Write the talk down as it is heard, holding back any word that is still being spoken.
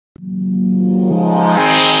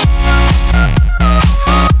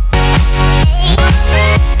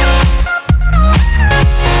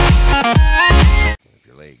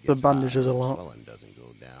the bandages a lot. Swelling doesn't go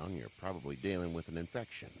down, you're probably dealing with an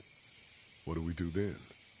infection. What do we do then?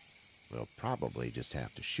 We'll probably just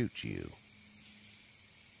have to shoot you.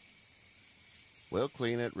 We'll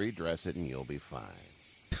clean it, redress it, and you'll be fine.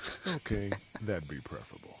 Okay, that'd be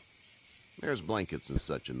preferable. There's blankets and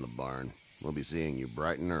such in the barn. We'll be seeing you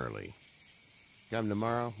bright and early. Come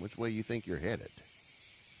tomorrow, which way you think you're headed?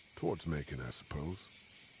 Towards Macon, I suppose.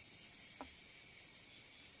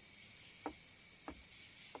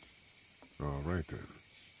 All right, then.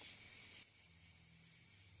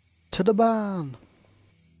 To the barn.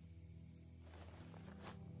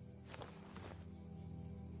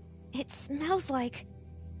 It smells like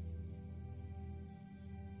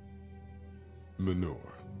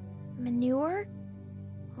Manure. manure?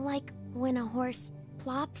 Like when a horse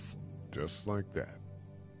plops? Just like that.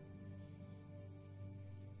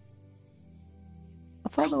 I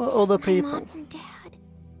thought there were miss other my people. Mom and Dad.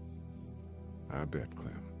 I bet,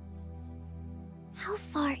 Clem. How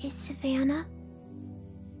far is Savannah?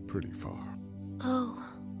 Pretty far. Oh,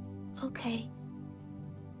 okay.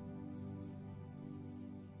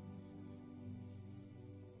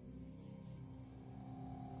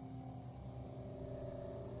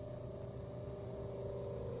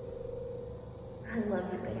 I love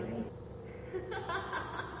you, baby.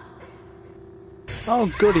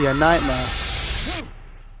 Oh, goody, a nightmare.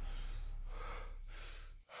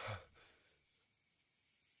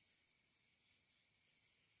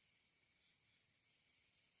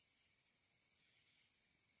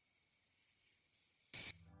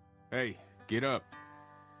 Hey, get up.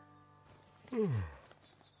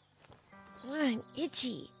 I'm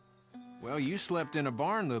itchy. Well, you slept in a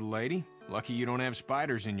barn, little lady. Lucky you don't have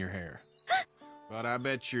spiders in your hair. But I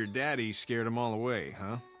bet your daddy scared them all away,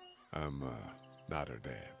 huh? I'm, not her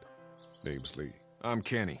dad. Name's Lee. I'm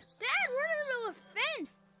Kenny. Dad, we're in the middle of a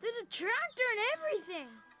fence. There's a tractor and everything.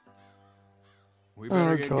 We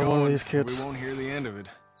better get God, one of going. these kids. We won't hear the end of it.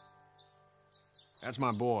 That's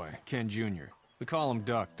my boy, Ken Jr. We call him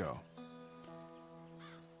Duck, though.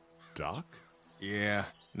 Doc? Yeah,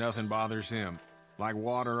 nothing bothers him. Like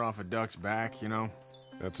water off a duck's back, you know?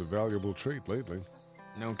 That's a valuable trait lately.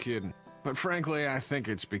 No kidding. But frankly, I think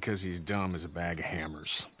it's because he's dumb as a bag of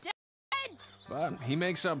hammers. Dad! But he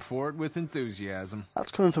makes up for it with enthusiasm.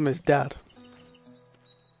 That's coming from his dad.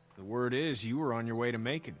 The word is you were on your way to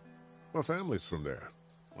Macon. My family's from there.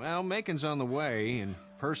 Well, Macon's on the way, and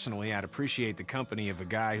personally, I'd appreciate the company of a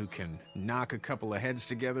guy who can knock a couple of heads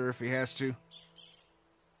together if he has to.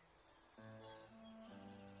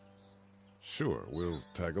 Sure, we'll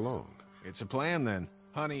tag along. It's a plan, then.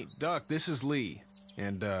 Honey, Duck, this is Lee.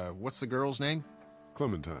 And, what's the girl's name?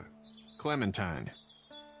 Clementine. Clementine.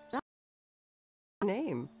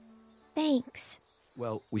 Name. Thanks.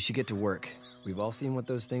 Well, we should get to work. We've all seen what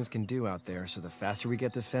those things can do out there, so the faster we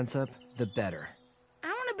get this fence up, the better. I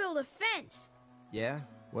want to build a fence. Yeah?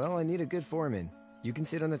 Well, I need a good foreman. You can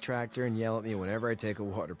sit on the tractor and yell at me whenever I take a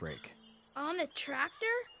water break. On the tractor?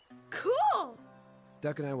 Cool!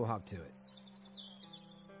 Duck and I will hop to it.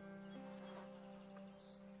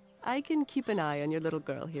 I can keep an eye on your little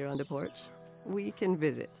girl here on the porch. We can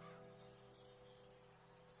visit.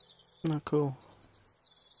 Oh, cool.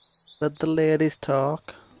 Let the ladies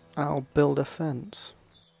talk. I'll build a fence.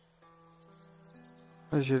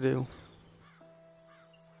 As you do.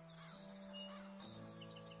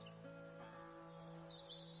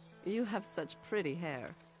 You have such pretty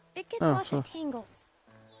hair. It gets Oh, lots so- of tangles.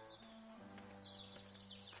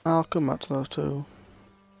 I'll come back to those two.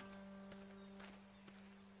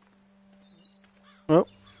 Oh,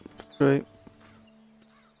 great.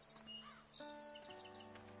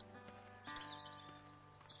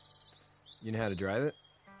 You know how to drive it?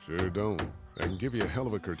 Sure don't. I can give you a hell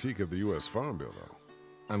of a critique of the U.S. Farm Bill, though.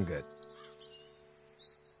 I'm good.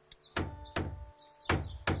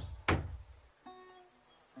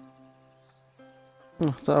 Oh,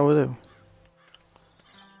 is that how we do?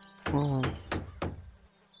 Well,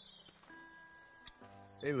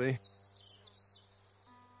 Hey, Lee.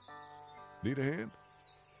 Need a hand?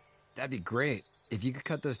 That'd be great. If you could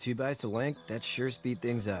cut those 2x to length, that'd sure speed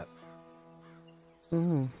things up.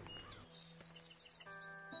 mm.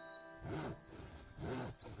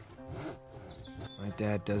 My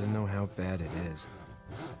dad doesn't know how bad it is.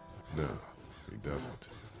 No, he doesn't.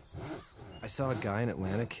 I saw a guy in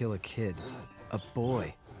Atlanta kill a kid. A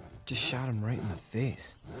boy. Just shot him right in the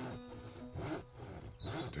face.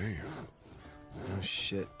 Damn. Oh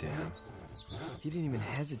shit, damn. He didn't even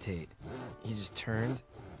hesitate. He just turned,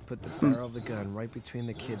 put the barrel of the gun right between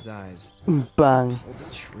the kid's eyes, Bang. pulled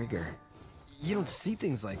the trigger. You don't see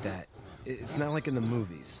things like that. It's not like in the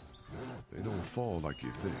movies. They don't fall like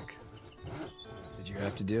you think. Did you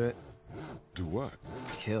have to do it? Do what?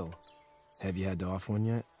 Kill. Have you had to off one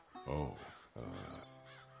yet? Oh,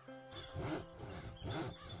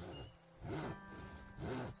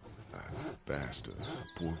 I bashed a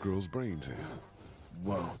poor girl's brains in.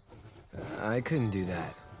 Whoa. I couldn't do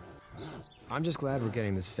that. I'm just glad we're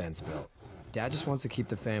getting this fence built. Dad just wants to keep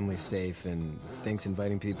the family safe and thinks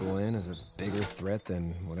inviting people in is a bigger threat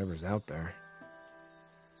than whatever's out there.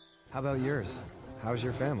 How about yours? How's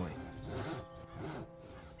your family?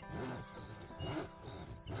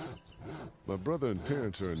 My brother and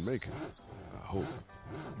parents are in Macon. I hope.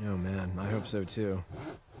 Oh man, I hope so too.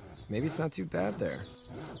 Maybe it's not too bad there.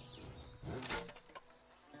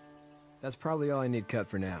 That's probably all I need cut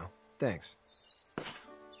for now. Thanks.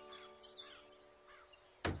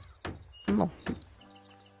 No.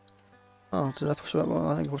 Oh, did I push that one?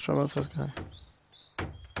 I think I pushed that one first guy.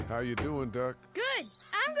 How you doing, Duck? Good.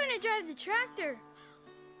 I'm gonna drive the tractor.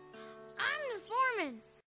 I'm the foreman.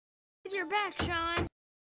 With your back, Sean.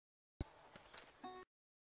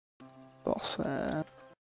 Boss there.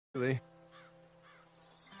 Really?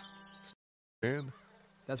 And?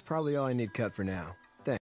 That's probably all I need cut for now.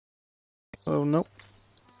 Thanks. Oh, nope.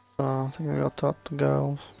 Oh, I think I got to talk to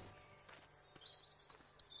girls.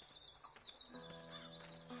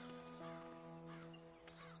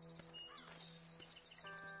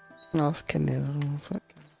 No, it's Kenny. Fuck.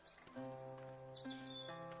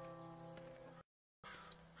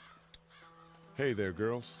 Hey there,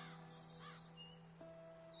 girls.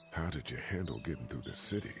 How did you handle getting through the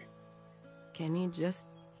city? Kenny just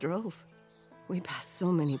drove. We passed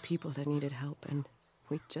so many people that needed help, and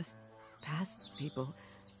we just passed people.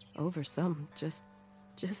 Over some, just...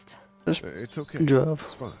 It's okay. Drove.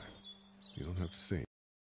 It's fine. You don't have to say.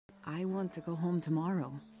 I want to go home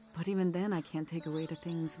tomorrow, but even then I can't take away the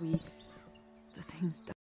things that we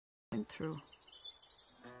went through.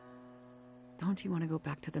 Don't you want to go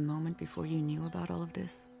back to the moment before you knew about all of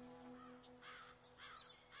this?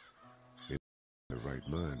 The right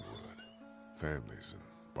mind would. Families and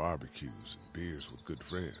barbecues and beers with good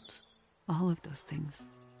friends. All of those things.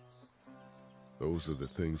 Those are the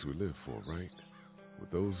things we live for, right?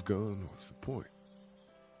 With those gone, what's the point?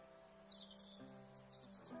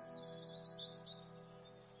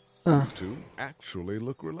 You two actually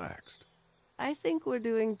look relaxed. I think we're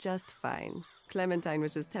doing just fine. Clementine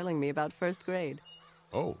was just telling me about first grade.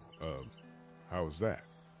 Oh, how's that?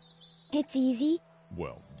 It's easy.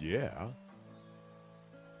 Well, yeah.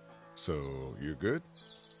 So, you're good?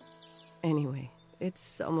 Anyway,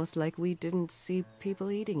 it's almost like we didn't see people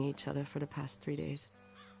eating each other for the past 3 days.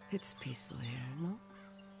 It's peaceful here, no?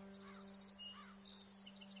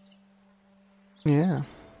 Yeah.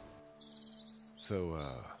 So,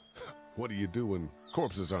 what do you do when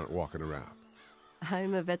corpses aren't walking around?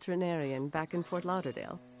 I'm a veterinarian back in Fort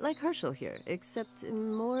Lauderdale. Like Hershel here, except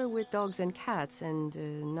more with dogs and cats and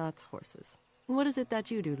not horses. What is it that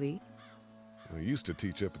you do, Lee? I used to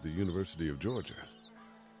teach up at the University of Georgia.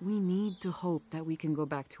 We need to hope that we can go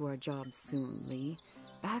back to our jobs soon, Lee.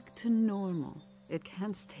 Back to normal. It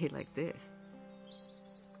can't stay like this.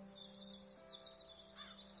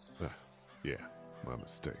 Yeah, my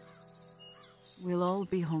mistake. We'll all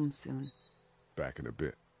be home soon. Back in a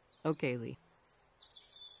bit. Okay, Lee.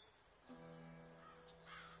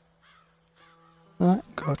 Right,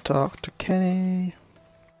 go talk to Kenny.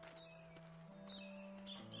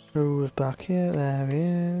 Who is back here? There he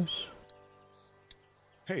is.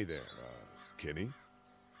 Hey there, Kenny.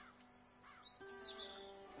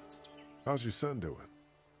 How's your son doing?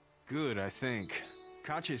 Good, I think.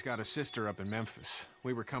 Katya's got a sister up in Memphis.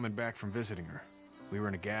 We were coming back from visiting her. We were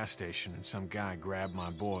in a gas station and some guy grabbed my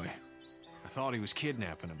boy. I thought he was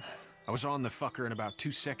kidnapping him. I was on the fucker in about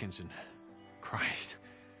 2 seconds and... Christ.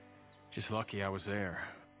 Just lucky I was there.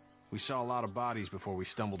 We saw a lot of bodies before we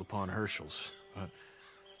stumbled upon Hershel's, but...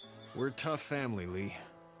 We're a tough family, Lee.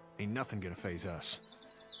 Ain't nothing gonna faze us.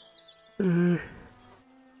 Need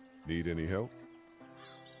any help?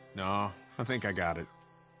 No, I think I got it.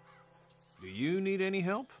 Do you need any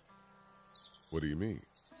help? What do you mean?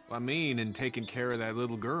 I mean, in taking care of that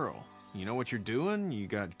little girl. You know what you're doing? You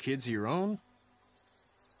got kids of your own?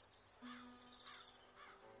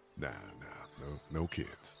 Nah, no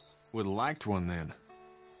kids. Would've liked one then.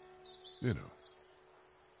 You know.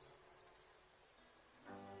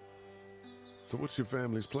 So what's your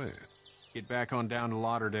family's plan? Get back on down to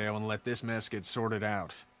Lauderdale and let this mess get sorted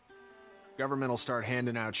out. Government will start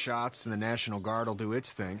handing out shots and the National Guard will do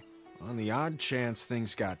its thing. On the odd chance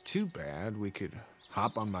things got too bad, we could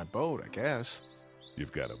hop on my boat, I guess.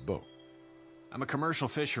 You've got a boat. I'm a commercial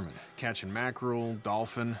fisherman, catching mackerel,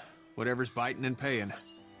 dolphin, whatever's biting and paying.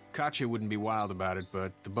 Katya wouldn't be wild about it,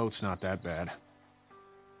 but the boat's not that bad.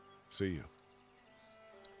 See you.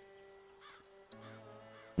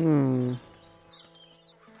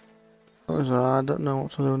 I don't know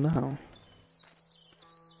what to do now.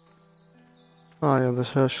 Oh yeah, there's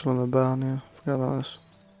Hershel in the barn, yeah. Forgot about this.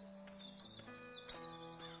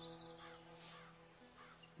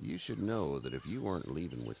 You should know that if you weren't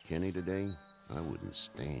leaving with Kenny today, I wouldn't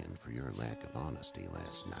stand for your lack of honesty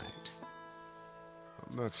last night.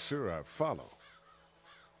 I'm not sure I follow.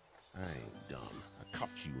 I ain't dumb. I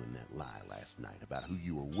caught you in that lie last night about who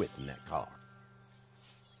you were with in that car.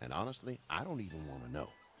 And honestly, I don't even want to know.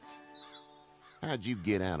 How'd you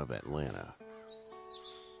get out of Atlanta?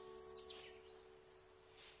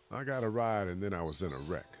 I got a ride and then I was in a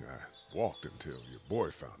wreck. I walked until your boy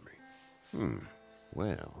found me.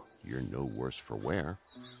 Well, you're no worse for wear.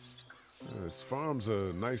 This farm's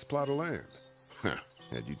a nice plot of land.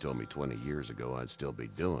 Had you told me 20 years ago I'd still be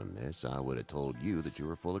doing this, I would have told you that you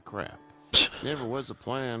were full of crap. Never was a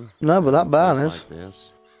plan. No, but that barn is. Like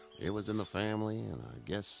this. It was in the family, and I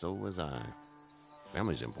guess so was I.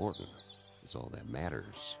 Family's important. It's all that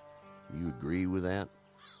matters. You agree with that?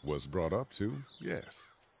 Was brought up to, yes.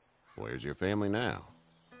 Where's your family now?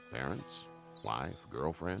 Parents? Wife?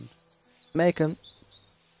 Girlfriend? Macon.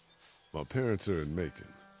 My parents are in Macon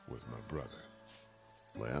with my brother.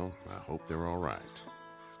 Well, I hope they're all right.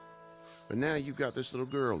 But now you've got this little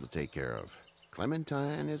girl to take care of.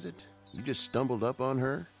 Clementine, is it? You just stumbled up on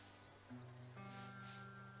her?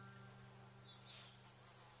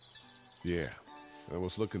 Yeah, I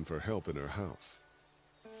was looking for help in her house.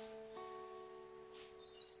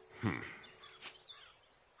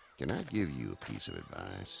 Can I give you a piece of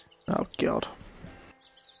advice? Oh, God.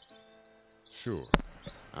 Sure.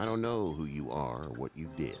 I don't know who you are or what you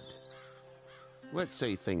did. Let's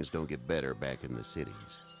say things don't get better back in the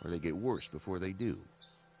cities, or they get worse before they do.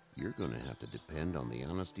 You're going to have to depend on the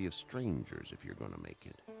honesty of strangers if you're going to make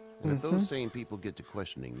it. And if those same people get to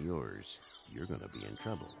questioning yours, you're going to be in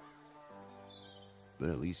trouble. But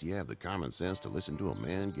at least you have the common sense to listen to a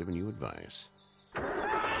man giving you advice.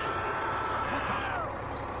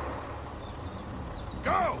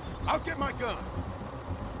 Go! I'll get my gun!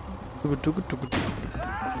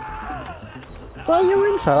 Why are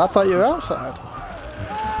you inside? I thought you were outside.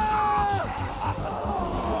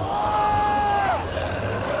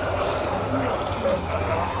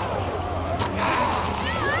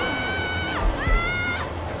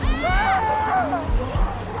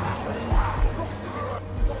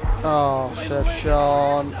 Oh, Chef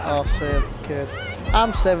Sean. I'll save the kid.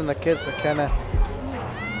 I'm saving the kid for Kenny.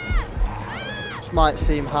 This might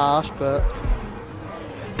seem harsh, but...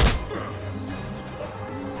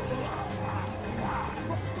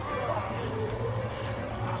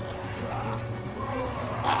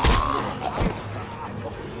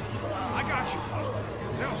 I got you.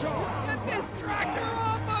 Now, Sean. Get this tractor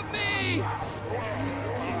off of me!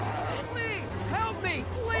 Please, help me,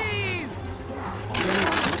 please!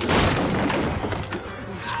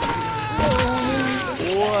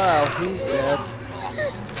 Wow, he's dead.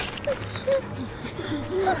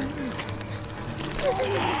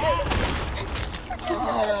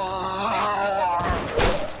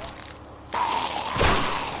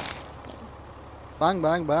 Bang,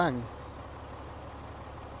 bang, bang.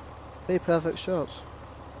 Be perfect shots.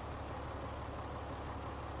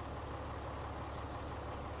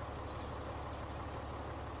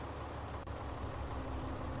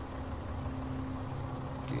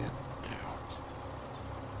 Get out.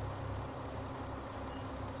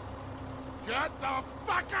 Get the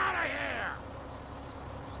fuck out of here!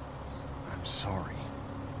 I'm sorry.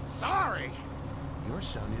 Sorry? Your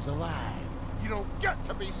son is alive. You don't get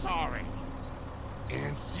to be sorry.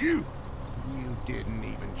 And you didn't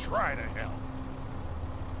even try to help.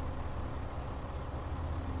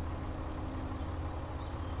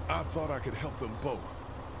 I thought I could help them both.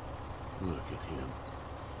 Look at him.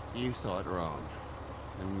 You thought wrong.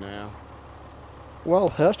 And now, Well,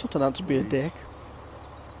 Hershel turned out to be a dick.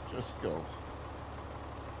 just go.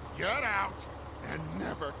 Get out and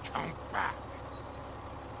never come back.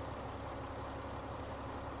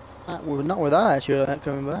 Well, not with that attitude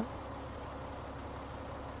coming back.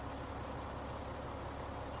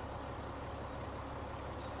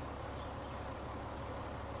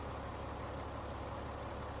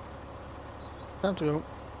 Time to go.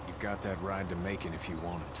 You've got that ride to Macon if you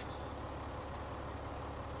want it.